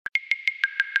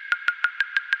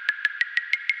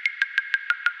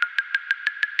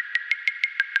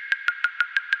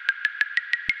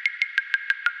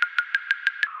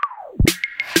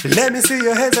Let me see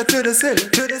your hands up to the ceiling,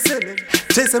 to the ceiling.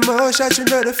 Take some more shots, you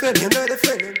know the feeling, you know the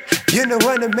feeling. You know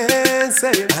what the man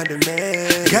saying, I'm the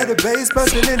man. Got the bass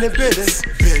bumping in the building.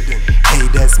 Hey,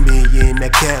 that's me in the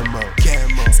camo.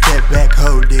 Step back,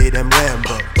 hold it, I'm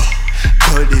Rambo.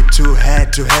 Hold it too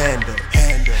hard to handle.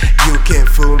 You can't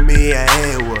fool me, I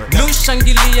ain't one.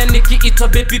 Lushangilia nikiitwa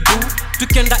baby boo.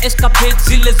 Tukenda escapade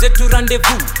zile zetu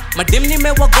rendezvous. Madem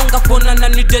nimewagonga kona na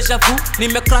ni deja vu.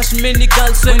 Nime crash many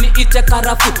girls so niite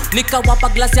karafu. Nikawapa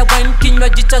glass ya wine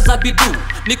kinywaji cha zabibu.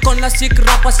 Niko na sick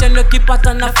rappers seno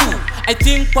kipata nafuu. I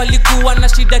think walikuwa na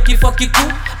shida kifo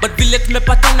kikuu, but vile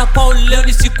tumepatana kwao leo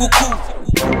ni sikukuu.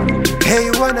 Hey,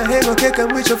 you wanna hang or kick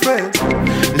 'em with your friends?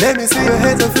 Let me see your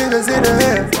hands and fingers in the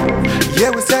air. Yeah,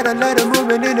 we said I like the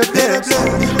movement in the pants.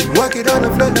 Walk it on the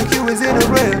floor like you was in the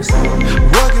rails.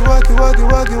 Walk it, walk it, walk it,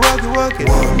 walk it, walk it, walk it.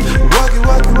 Walk it,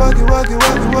 walk it, walk it, walk it,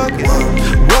 walk it, walk it.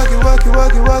 Walk it, walk it,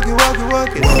 walk it, walk it, walk it,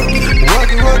 walk it.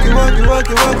 Walk it, walk it, walk it, walk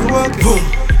it, walk it, walk it. Boom,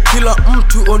 kila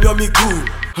mtu on your miguu.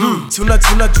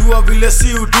 Tunajua vile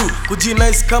si udu.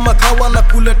 Kujinais kama kawa na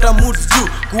kuleta moods juu.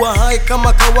 Kuwa high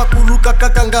kama kawa kuruka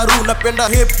kakangaru. Napenda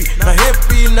happy na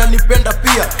happy na nipenda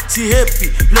pia. Si happy,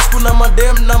 plus kuna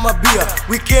madem na mabia.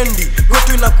 Weekendi,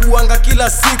 kwetu inakuanga kila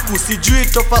siku. Sijui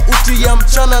tofauti ya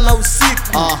mchana na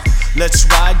usiku. Let's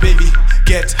ride baby,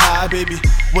 get high baby.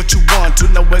 What you want to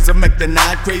know is to make the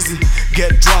night crazy.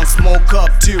 Get drunk, smoke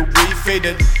up till we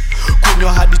faded.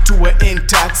 Kunywa hadi tuwe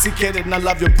intoxicated. And I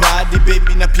love your body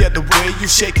baby, na pia the way you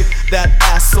shake it. That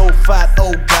ass so fat,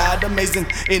 oh god amazing.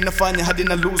 Inafanya hadi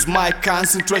na lose my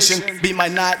concentration. Be my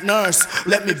night nurse,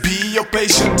 let me be your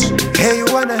patient. Hey, you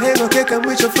wanna hang or kick 'em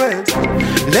with your friends?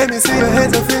 Let me see your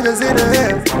hands and fingers in the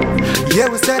air. Yeah,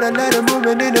 we said I like the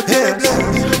movement in the pants.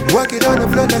 Walk it on the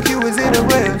floor like you was in the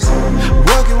rails.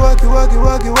 Walk it, walk it, walk it,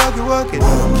 walk it, walk it, walk it.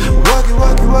 Walk it,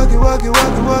 walk it, walk it, walk it,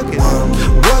 walk it, walk it.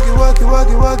 Walk it, walk it, walk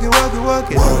it, walk it, walk it,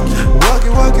 walk it. Walk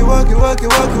it, walk it, walk it, walk it,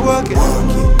 walk it, walk it.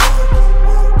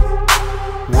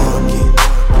 Walk it.